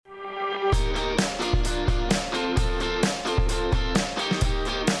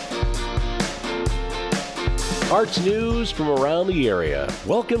Arts news from around the area.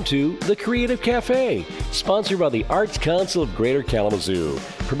 Welcome to The Creative Cafe, sponsored by the Arts Council of Greater Kalamazoo,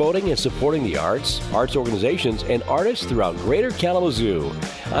 promoting and supporting the arts, arts organizations, and artists throughout Greater Kalamazoo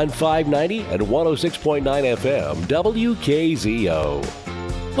on 590 and 106.9 FM, WKZO.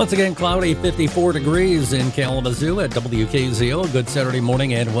 Once again, cloudy, 54 degrees in Kalamazoo at WKZO. Good Saturday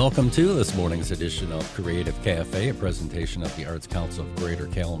morning and welcome to this morning's edition of Creative Cafe, a presentation of the Arts Council of Greater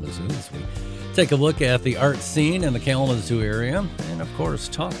Kalamazoo as we take a look at the art scene in the Kalamazoo area and, of course,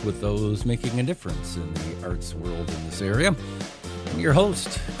 talk with those making a difference in the arts world in this area. I'm your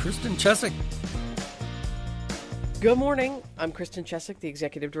host, Kristen Chesick. Good morning. I'm Kristen Chesick, the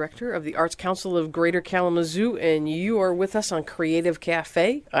Executive Director of the Arts Council of Greater Kalamazoo, and you are with us on Creative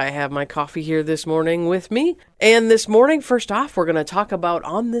Cafe. I have my coffee here this morning with me. And this morning, first off, we're going to talk about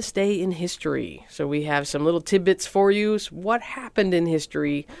On This Day in History. So we have some little tidbits for you. What happened in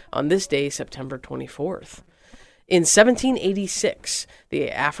history on this day, September 24th? In 1786,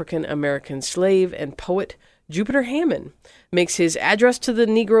 the African-American slave and poet Jupiter Hammond makes his address to the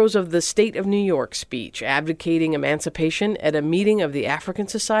Negroes of the state of New York speech, advocating emancipation at a meeting of the African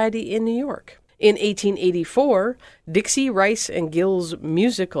Society in New York. In 1884, Dixie, Rice, and Gill's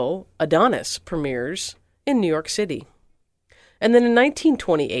musical Adonis premieres in New York City. And then in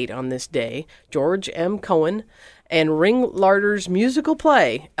 1928, on this day, George M. Cohan and Ring Lardner's musical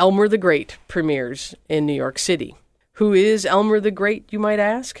play, Elmer the Great, premieres in New York City. Who is Elmer the Great, you might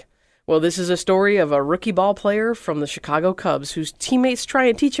ask? Well, this is a story of a rookie ball player from the Chicago Cubs whose teammates try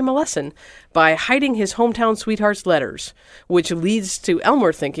and teach him a lesson by hiding his hometown sweetheart's letters, which leads to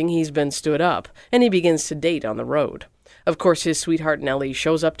Elmer thinking he's been stood up, and he begins to date on the road. Of course, his sweetheart Nellie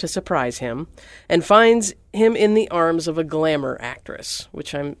shows up to surprise him and finds him in the arms of a glamour actress,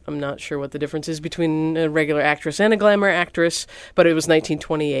 which I'm not sure what the difference is between a regular actress and a glamour actress, but it was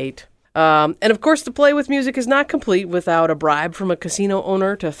 1928. And of course, the play with music is not complete without a bribe from a casino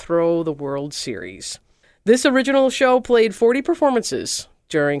owner to throw the World Series. This original show played 40 performances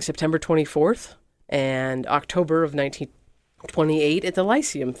during September 24th and October of 1928 at the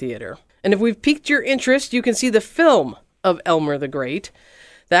Lyceum Theater. And if we've piqued your interest, you can see the film of Elmer the Great.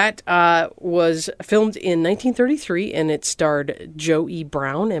 That was filmed in 1933, and it starred Joe E.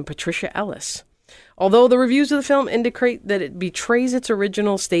 Brown and Patricia Ellis. Although the reviews of the film indicate that it betrays its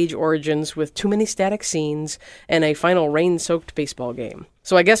original stage origins with too many static scenes and a final rain-soaked baseball game.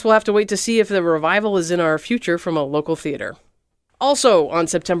 So I guess we'll have to wait to see if the revival is in our future from a local theater. Also on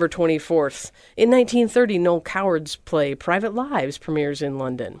September 24th, in 1930, Noel Coward's play Private Lives premieres in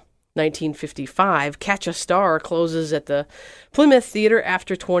London. 1955, Catch a Star closes at the Plymouth Theater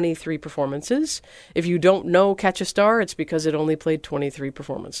after 23 performances. If you don't know Catch a Star, it's because it only played 23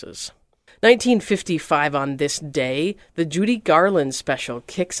 performances. 1955, on this day, the Judy Garland special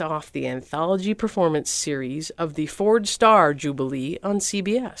kicks off the anthology performance series of the Ford Star Jubilee on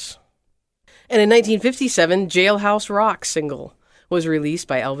CBS. And in 1957, Jailhouse Rock single was released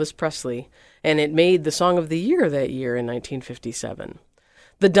by Elvis Presley, and it made the Song of the Year that year in 1957.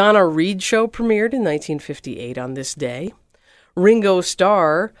 The Donna Reed Show premiered in 1958 on this day. Ringo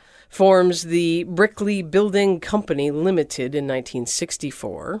Starr forms the Brickley Building Company Limited in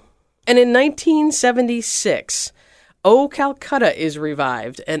 1964. And in 1976, O Calcutta is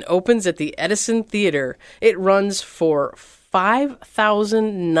revived and opens at the Edison Theater. It runs for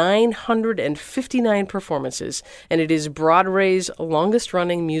 5,959 performances, and it is Broadway's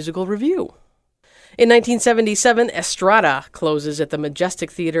longest-running musical revue. In 1977, Estrada closes at the Majestic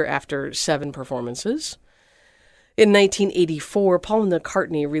Theater after 7 performances. In 1984, Paul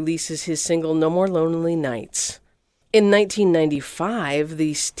McCartney releases his single No More Lonely Nights. In 1995,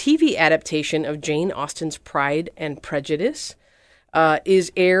 the TV adaptation of Jane Austen's Pride and Prejudice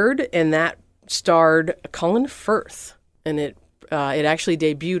is aired, and that starred Colin Firth, and it actually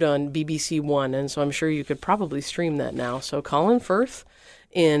debuted on BBC One, and so I'm sure you could probably stream that now. So Colin Firth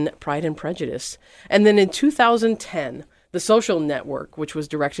in Pride and Prejudice. And then in 2010, The Social Network, which was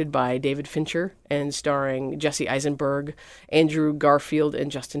directed by David Fincher and starring Jesse Eisenberg, Andrew Garfield,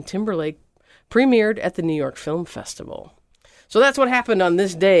 and Justin Timberlake, premiered at the New York Film Festival. So that's what happened on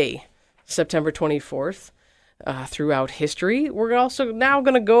this day, September 24th, throughout history. We're also now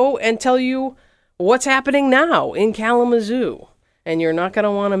going to go and tell you what's happening now in Kalamazoo. And you're not going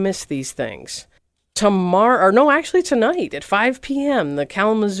to want to miss these things. Tonight at 5 p.m., the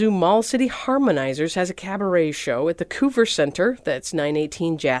Kalamazoo Mall City Harmonizers has a cabaret show at the Coover Center. That's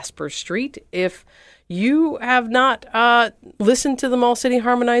 918 Jasper Street. If you have not listened to the Mall City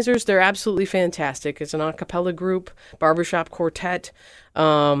Harmonizers, they're absolutely fantastic. It's an a cappella group, barbershop quartet.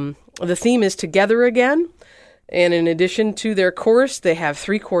 The theme is Together Again. And in addition to their chorus, they have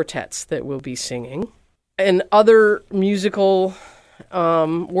 3 quartets that will be singing. And other musical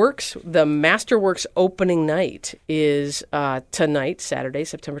works, the Masterworks opening night is tonight, Saturday,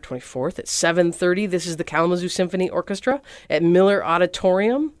 September 24th at 7:30. This is the Kalamazoo Symphony Orchestra at Miller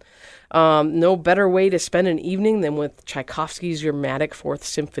Auditorium. No better way to spend an evening than with Tchaikovsky's Dramatic Fourth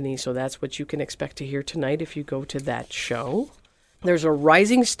Symphony. So that's what you can expect to hear tonight if you go to that show. There's a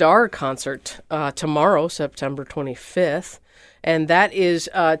Rising Star concert tomorrow, September 25th, and that is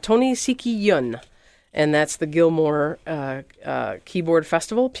Tony Siki-yun. And that's the Gilmore Keyboard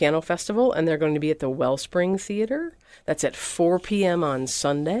Festival, Piano Festival, and they're going to be at the Wellspring Theater. That's at 4 p.m. on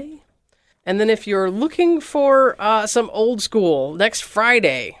Sunday. And then if you're looking for some old school, next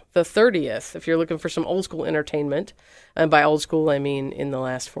Friday, the 30th, if you're looking for some old school entertainment, and by old school I mean in the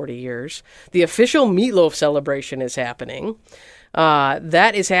last 40 years, the official Meatloaf celebration is happening.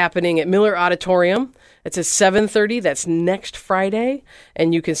 That is happening at Miller Auditorium. It's at 7:30. That's next Friday.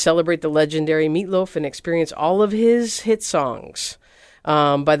 And you can celebrate the legendary Meatloaf and experience all of his hit songs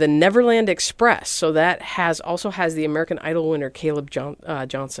by the Neverland Express. So that also has the American Idol winner Caleb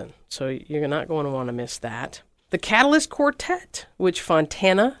Johnson. So you're not going to want to miss that. The Catalyst Quartet, which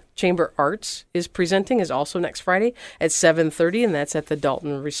Fontana Chamber Arts is presenting, is also next Friday at 7:30, and that's at the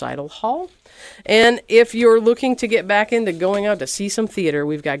Dalton Recital Hall. And if you're looking to get back into going out to see some theater,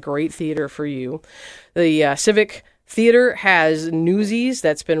 we've got great theater for you. The Civic Theater has Newsies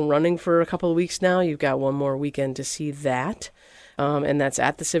that's been running for a couple of weeks now. You've got one more weekend to see that. And that's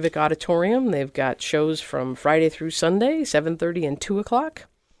at the Civic Auditorium. They've got shows from Friday through Sunday, 7:30 and 2 o'clock.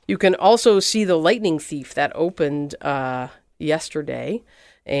 You can also see The Lightning Thief that opened yesterday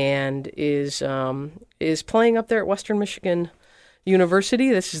and is playing up there at Western Michigan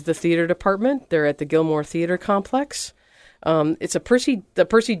University. This is the theater department. They're at the Gilmore Theater Complex. It's the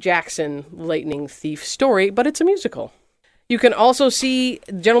Percy Jackson Lightning Thief story, but it's a musical. You can also see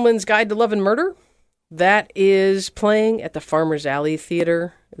Gentleman's Guide to Love and Murder. That is playing at the Farmers Alley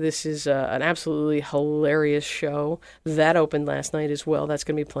Theater. This is an absolutely hilarious show. That opened last night as well. That's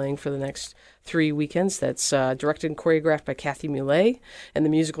going to be playing for the next 3 weekends. That's directed and choreographed by Kathy Muley, and the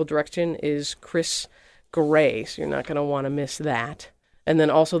musical direction is Chris Gray, so you're not going to want to miss that. And then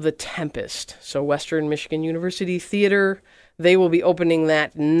also The Tempest. So Western Michigan University Theater, they will be opening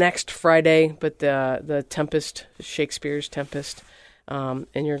that next Friday, but the Tempest, Shakespeare's Tempest, and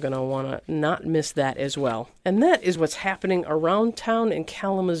you're going to want to not miss that as well. And that is what's happening around town in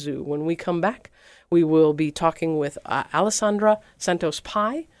Kalamazoo. When we come back, we will be talking with Alessandra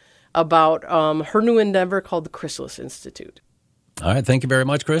Pye about her new endeavor called the Chrysalis Institute. All right, thank you very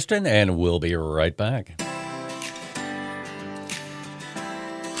much, Kristen, and we'll be right back.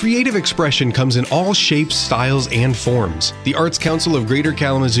 Creative expression comes in all shapes, styles, and forms. The Arts Council of Greater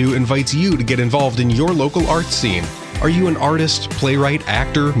Kalamazoo invites you to get involved in your local arts scene. Are you an artist, playwright,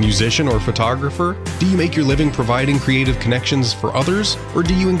 actor, musician, or photographer? Do you make your living providing creative connections for others? Or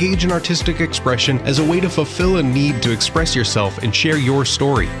do you engage in artistic expression as a way to fulfill a need to express yourself and share your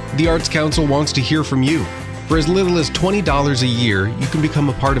story? The Arts Council wants to hear from you. For as little as $20 a year, you can become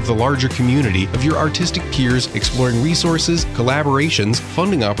a part of the larger community of your artistic peers exploring resources, collaborations,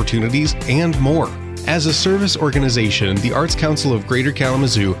 funding opportunities, and more. As a service organization, the Arts Council of Greater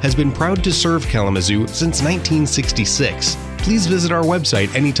Kalamazoo has been proud to serve Kalamazoo since 1966. Please visit our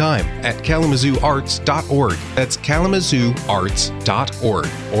website anytime at kalamazooarts.org. That's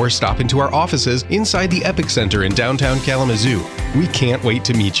kalamazooarts.org. Or stop into our offices inside the Epic Center in downtown Kalamazoo. We can't wait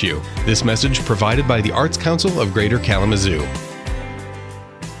to meet you. This message provided by the Arts Council of Greater Kalamazoo.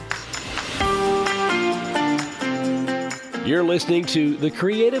 You're listening to The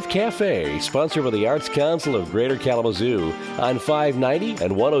Creative Cafe, sponsored by the Arts Council of Greater Kalamazoo on 590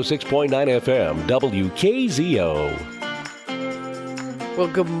 and 106.9 FM, WKZO. Well,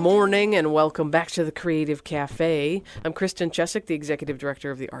 good morning and welcome back to The Creative Cafe. I'm Kristen Chesick, the Executive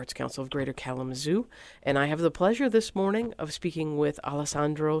Director of the Arts Council of Greater Kalamazoo, and I have the pleasure this morning of speaking with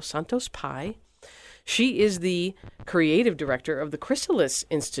Alessandra Pye. She is the Creative Director of the Chrysalis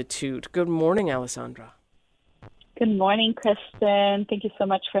Institute. Good morning, Alessandra. Good morning, Kristen. Thank you so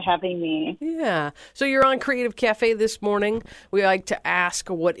much for having me. Yeah. So you're on Creative Cafe this morning. We like to ask,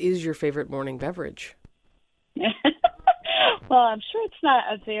 what is your favorite morning beverage? Well, I'm sure it's not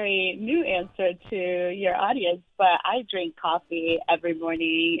a very new answer to your audience, but I drink coffee every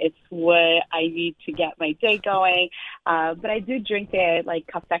morning. It's what I need to get my day going. But I do drink it like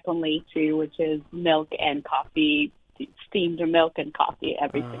café con leche, which is milk and coffee, steamed milk and coffee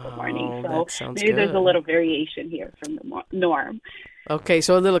every single morning. So maybe there's a little variation here from the norm. Okay,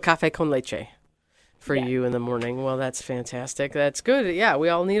 so a little café con leche for you in the morning. Well, that's fantastic. That's good. Yeah, we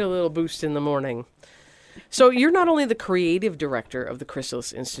all need a little boost in the morning. So you're not only the creative director of the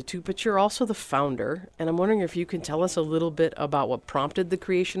Chrysalis Institute, but you're also the founder. And I'm wondering if you can tell us a little bit about what prompted the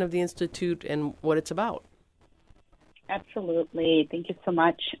creation of the Institute and what it's about. Absolutely. Thank you so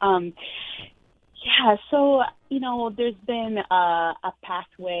much. So, there's been a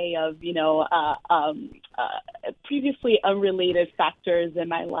pathway of, previously unrelated factors in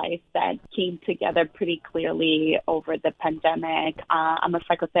my life that came together pretty clearly over the pandemic. I'm a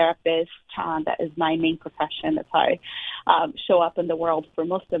psychotherapist. That is my main profession. That's how I show up in the world for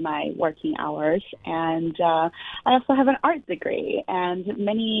most of my working hours. And I also have an art degree and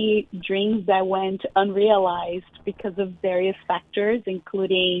many dreams that went unrealized because of various factors,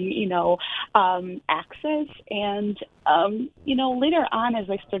 including, access. And, later on, as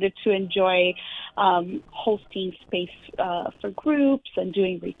I started to enjoy hosting space for groups and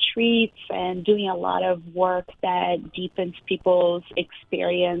doing retreats and doing a lot of work that deepens people's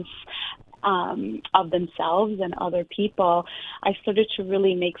experience of themselves and other people, I started to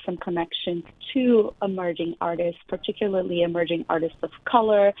really make some connections to emerging artists, particularly emerging artists of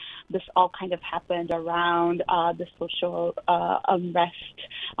color. This all kind of happened around the social unrest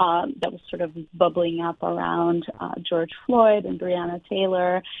that was sort of bubbling up around George Floyd and Breonna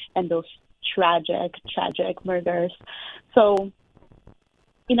Taylor and those tragic murders. So,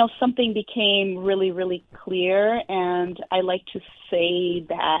 something became really, really clear, and I like to say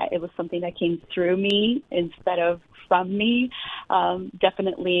that it was something that came through me instead of from me.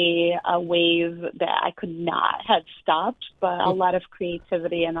 Definitely a wave that I could not have stopped, but a lot of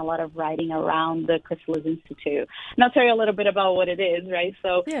creativity and a lot of writing around the Chrysalis Institute. And I'll tell you a little bit about what it is, right?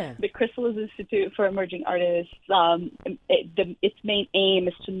 So the Chrysalis Institute for Emerging Artists, its main aim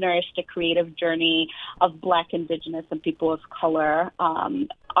is to nourish the creative journey of Black, Indigenous, and people of color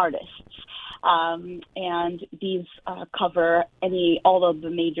artists. And these cover all of the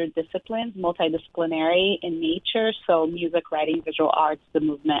major disciplines, multidisciplinary in nature, so music, writing, visual arts, the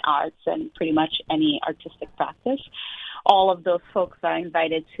movement arts, and pretty much any artistic practice. All of those folks are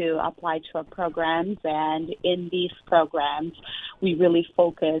invited to apply to our programs, and in these programs, we really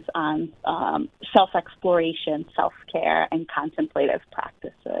focus on self-exploration, self-care, and contemplative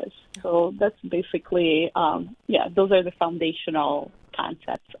practices. So that's basically, those are the foundational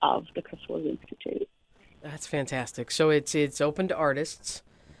concepts of the Chrysalis Institute. That's fantastic. So it's open to artists,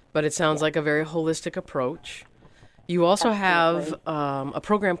 but it sounds like a very holistic approach. You also have a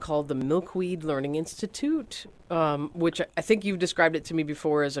program called the Milkweed Learning Institute, which I think you've described it to me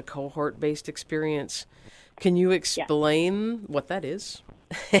before as a cohort-based experience. Can you explain what that is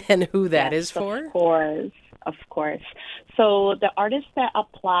and who that is for? Of course. So the artists that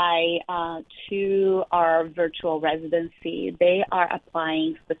apply to our virtual residency, they are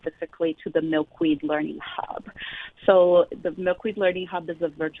applying specifically to the Milkweed Learning Hub. So the Milkweed Learning Hub is a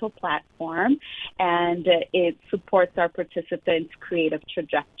virtual platform, and it supports our participants' creative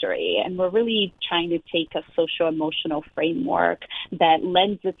trajectory. And we're really trying to take a social-emotional framework that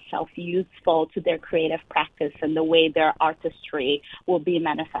lends itself useful to their creative practice and the way their artistry will be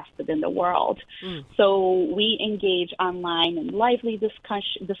manifested in the world. So we engage online in lively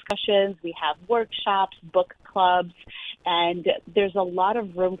discussions. We have workshops, book clubs, and there's a lot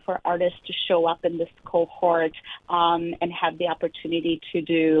of room for artists to show up in this cohort and have the opportunity to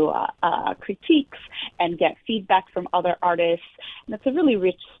do critiques and get feedback from other artists. And it's a really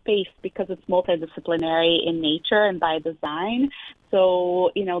rich space because it's multidisciplinary in nature and by design.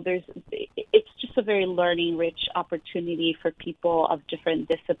 So, it's just a very learning-rich opportunity for people of different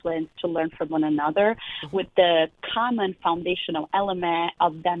disciplines to learn from one another, with the common foundational element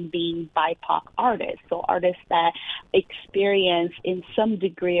of them being BIPOC artists, so artists that experience in some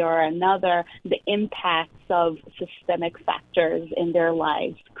degree or another the impacts of systemic factors in their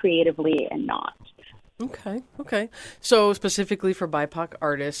lives, creatively and not. Okay. So specifically for BIPOC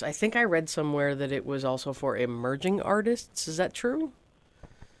artists, I think I read somewhere that it was also for emerging artists. Is that true?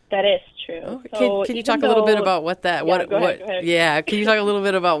 That is true. Oh, so can you talk a little bit about what that? Go ahead. Yeah, can you talk a little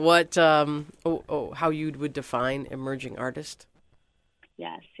bit about what how you would define emerging artist?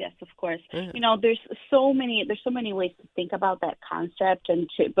 Yes, of course. There's so many ways to think about that concept,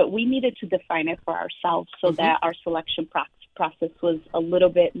 but we needed to define it for ourselves so that our selection process was a little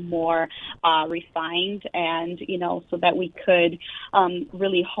bit more refined, and so that we could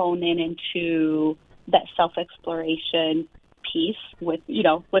really hone in into that self-exploration piece with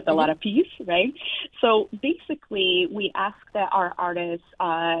a lot of peace, right? So basically, we ask that our artists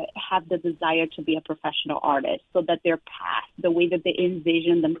have the desire to be a professional artist, so that their path, the way that they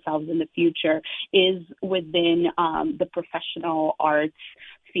envision themselves in the future, is within the professional arts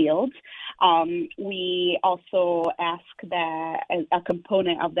fields. We also ask that a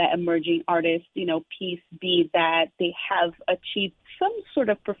component of that emerging artist, piece be that they have achieved some sort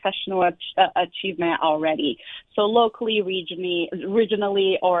of professional achievement already. So locally,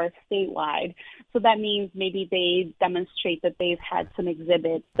 regionally, or statewide. So that means maybe they demonstrate that they've had some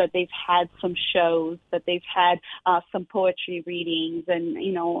exhibits, that they've had some shows, that they've had some poetry readings, and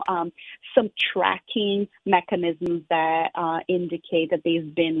some tracking mechanisms that indicate that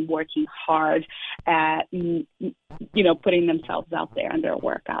they've been working hard at putting themselves out there and their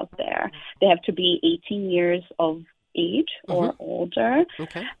work out there. They have to be 18 years of age or older.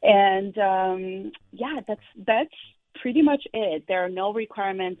 Okay. And that's pretty much it. There are no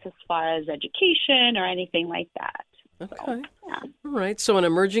requirements as far as education or anything like that. Okay. So, yeah. All right. So an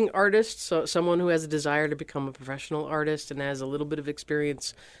emerging artist, so someone who has a desire to become a professional artist and has a little bit of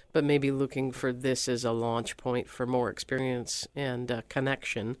experience, but maybe looking for this as a launch point for more experience and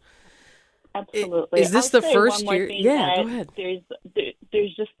connection. Absolutely. Is this the first year? Yeah, go ahead.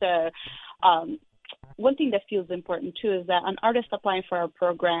 There's just one thing that feels important too is that an artist applying for our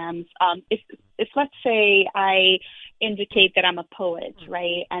programs, if let's say I indicate that I'm a poet,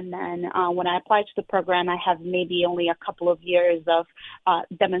 right, and then when I apply to the program, I have maybe only a couple of years of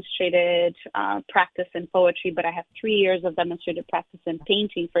demonstrated practice in poetry, but I have 3 years of demonstrated practice in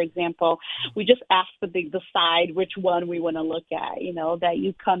painting, for example. We just ask that they decide which one we want to look at. That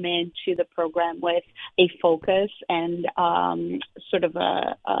you come into the program with a focus and sort of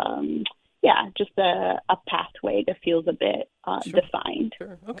just a pathway that feels a bit defined.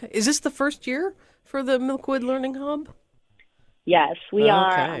 Sure. Okay. Is this the first year for the Milkweed Learning Hub? Yes, we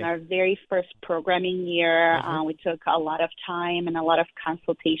are on our very first programming year. We took a lot of time and a lot of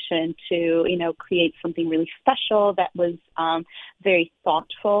consultation to, create something really special that was very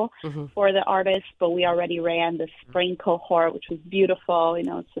thoughtful for the artists. But we already ran the spring cohort, which was beautiful.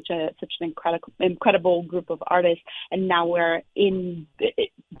 It's such an incredible group of artists. And now we're we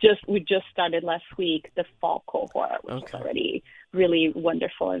just started last week the fall cohort, which is already really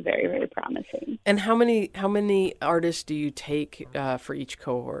wonderful and very, very promising. And how many artists do you take for each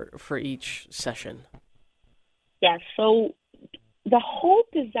cohort, for each session? Yeah, so the hope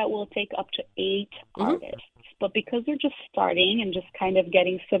is that we'll take up to 8 artists. But because we're just starting and just kind of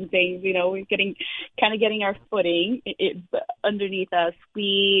getting something, we're getting our footing underneath us.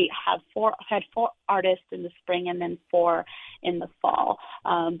 We had 4 artists in the spring and then 4 in the fall.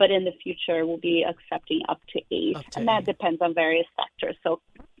 But in the future, we'll be accepting up to 8. And that depends on various factors. So,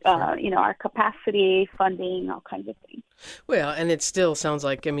 our capacity, funding, all kinds of things. Well, and it still sounds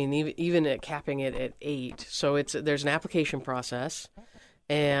like, even at capping it at 8, so there's an application process.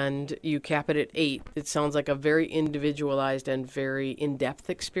 And you cap it at 8. It sounds like a very individualized and very in-depth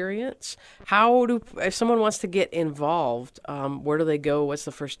experience. If someone wants to get involved, where do they go? What's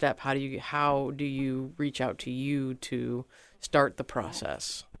the first step? How do you reach out to you to start the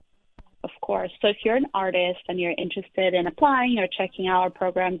process? Of course. So if you're an artist and you're interested in applying or checking out our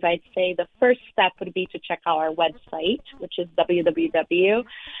programs, I'd say the first step would be to check out our website, which is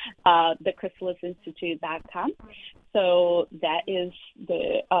www.thechrysalisinstitute.com. So that is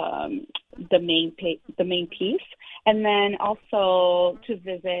the main piece, and then also to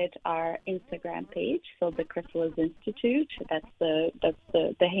visit our Instagram page. So the Chrysalis Institute. That's the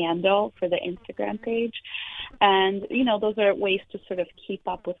handle for the Instagram page, and those are ways to sort of keep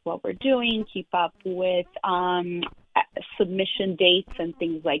up with what we're doing, keep up with submission dates and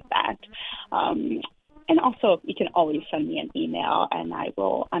things like that. And also, you can always send me an email, and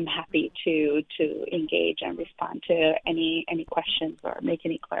I'm happy to engage and respond to any questions or make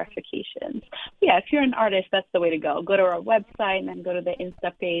any clarifications. Yeah, if you're an artist, that's the way to go. Go to our website and then go to the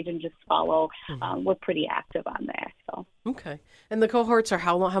Insta page and just follow. We're pretty active on there. So okay. And the cohorts are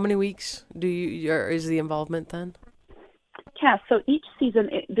how long? How many weeks is the involvement then? Yeah, so each season,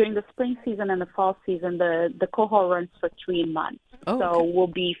 during the spring season and the fall season, the cohort runs for 3 months. Oh, so okay. We'll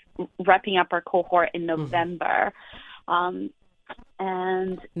be wrapping up our cohort in November.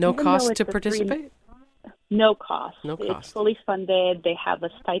 And no cost to participate? No cost. No cost. It's fully funded. They have a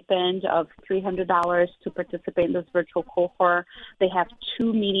stipend of $300 to participate in this virtual cohort. They have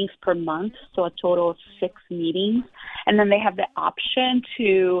 2 meetings per month, so a total of 6 meetings. And then they have the option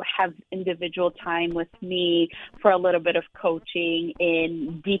to have individual time with me for a little bit of coaching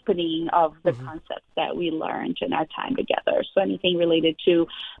in deepening of the concepts that we learned in our time together. So anything related to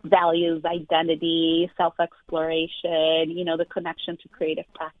values, identity, self-exploration, the connection to creative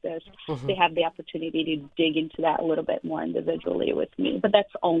practice. They have the opportunity to dig into that a little bit more individually with me, but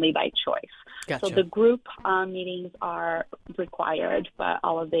that's only by choice. Gotcha. So the group meetings are required, but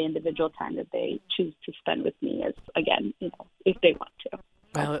all of the individual time that they choose to spend with me is, again, if they want to.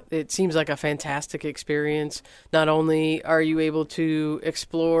 Well, it seems like a fantastic experience. Not only are you able to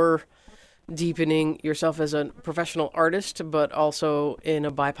explore deepening yourself as a professional artist, but also in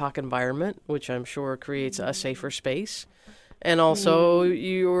a BIPOC environment, which I'm sure creates a safer space. And also,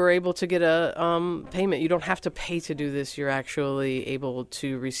 you were able to get a payment. You don't have to pay to do this. You're actually able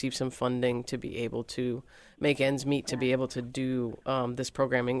to receive some funding to be able to make ends meet, to be able to do this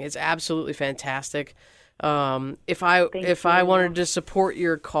programming. It's absolutely fantastic. If I wanted to support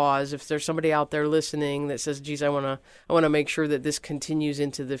your cause, if there's somebody out there listening that says, "Geez, I want to make sure that this continues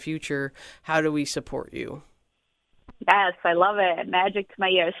into the future," how do we support you? Yes, I love it. Magic to my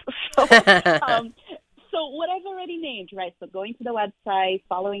ears. So what I've already named, right? So going to the website,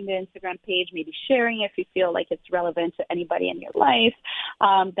 following the Instagram page, maybe sharing if you feel like it's relevant to anybody in your life.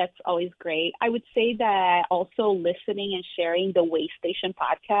 That's always great. I would say that also listening and sharing the Way Station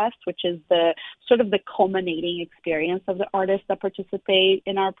podcast, which is the sort of the culminating experience of the artists that participate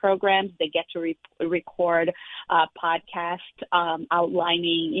in our programs. They get to record a podcast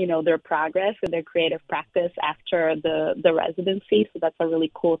outlining, their progress and their creative practice after the residency. So that's a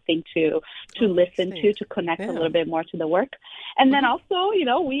really cool thing to listen to connect a little bit more to the work. And then also,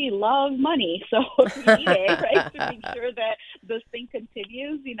 we love money. So we need it, right, to make sure that this thing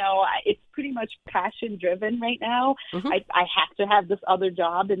continues. It's pretty much passion driven right now. I have to have this other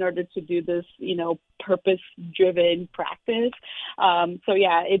job in order to do this, purpose driven practice. So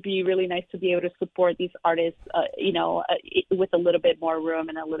yeah, it'd be really nice to be able to support these artists, with a little bit more room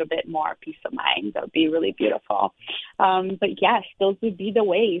and a little bit more peace of mind. That would be really beautiful. But yes, those would be the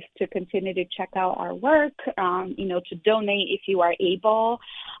ways to continue to check out our work, to donate if you are able.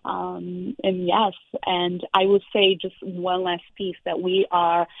 And yes, and I would say just one last piece that we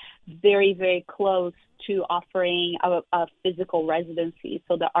are very, very close to offering a physical residency.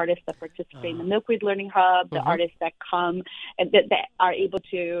 So the artists that participate in the Milkweed Learning Hub, the artists that come and that are able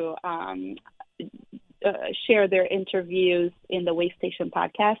to share their interviews in the Way Station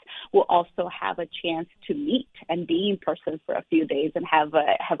podcast will also have a chance to meet and be in person for a few days and have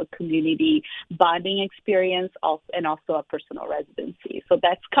a community bonding experience and also a personal residency. So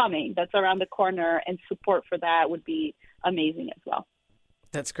that's coming. That's around the corner, and support for that would be amazing as well.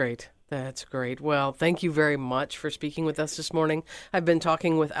 That's great. That's great. Well, thank you very much for speaking with us this morning. I've been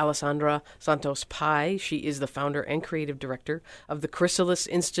talking with Alessandra Pye. She is the founder and creative director of the Chrysalis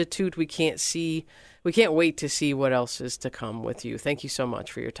Institute. We can't wait to see what else is to come with you. Thank you so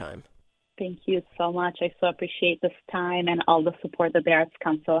much for your time. Thank you so much. I so appreciate this time and all the support that the Arts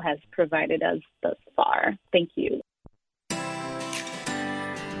Council has provided us thus far. Thank you.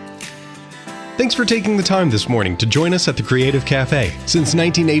 Thanks for taking the time this morning to join us at the Creative Cafe. Since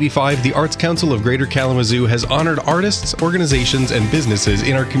 1985, the Arts Council of Greater Kalamazoo has honored artists, organizations, and businesses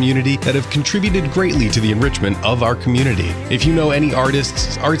in our community that have contributed greatly to the enrichment of our community. If you know any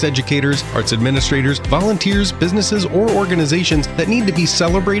artists, arts educators, arts administrators, volunteers, businesses, or organizations that need to be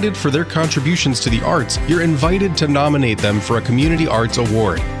celebrated for their contributions to the arts, you're invited to nominate them for a Community Arts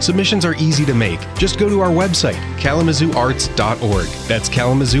Award. Submissions are easy to make. Just go to our website, kalamazooarts.org. That's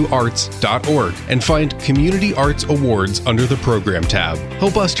kalamazooarts.org. And find Community Arts Awards under the Program tab.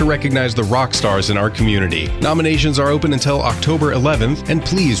 Help us to recognize the rock stars in our community. Nominations are open until October 11th, and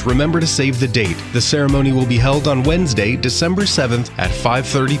please remember to save the date. The ceremony will be held on Wednesday, December 7th at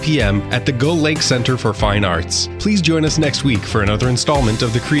 5:30 p.m. at the Gull Lake Center for Fine Arts. Please join us next week for another installment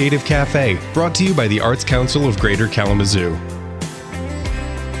of the Creative Cafe, brought to you by the Arts Council of Greater Kalamazoo.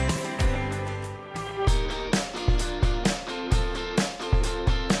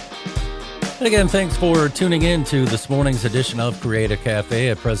 And again, thanks for tuning in to this morning's edition of Creative Cafe,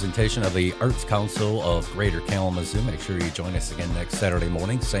 a presentation of the Arts Council of Greater Kalamazoo. Make sure you join us again next Saturday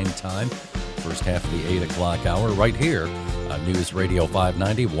morning, same time, first half of the 8 o'clock hour, right here on News Radio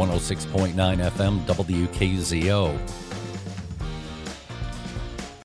 590, 106.9 FM, WKZO.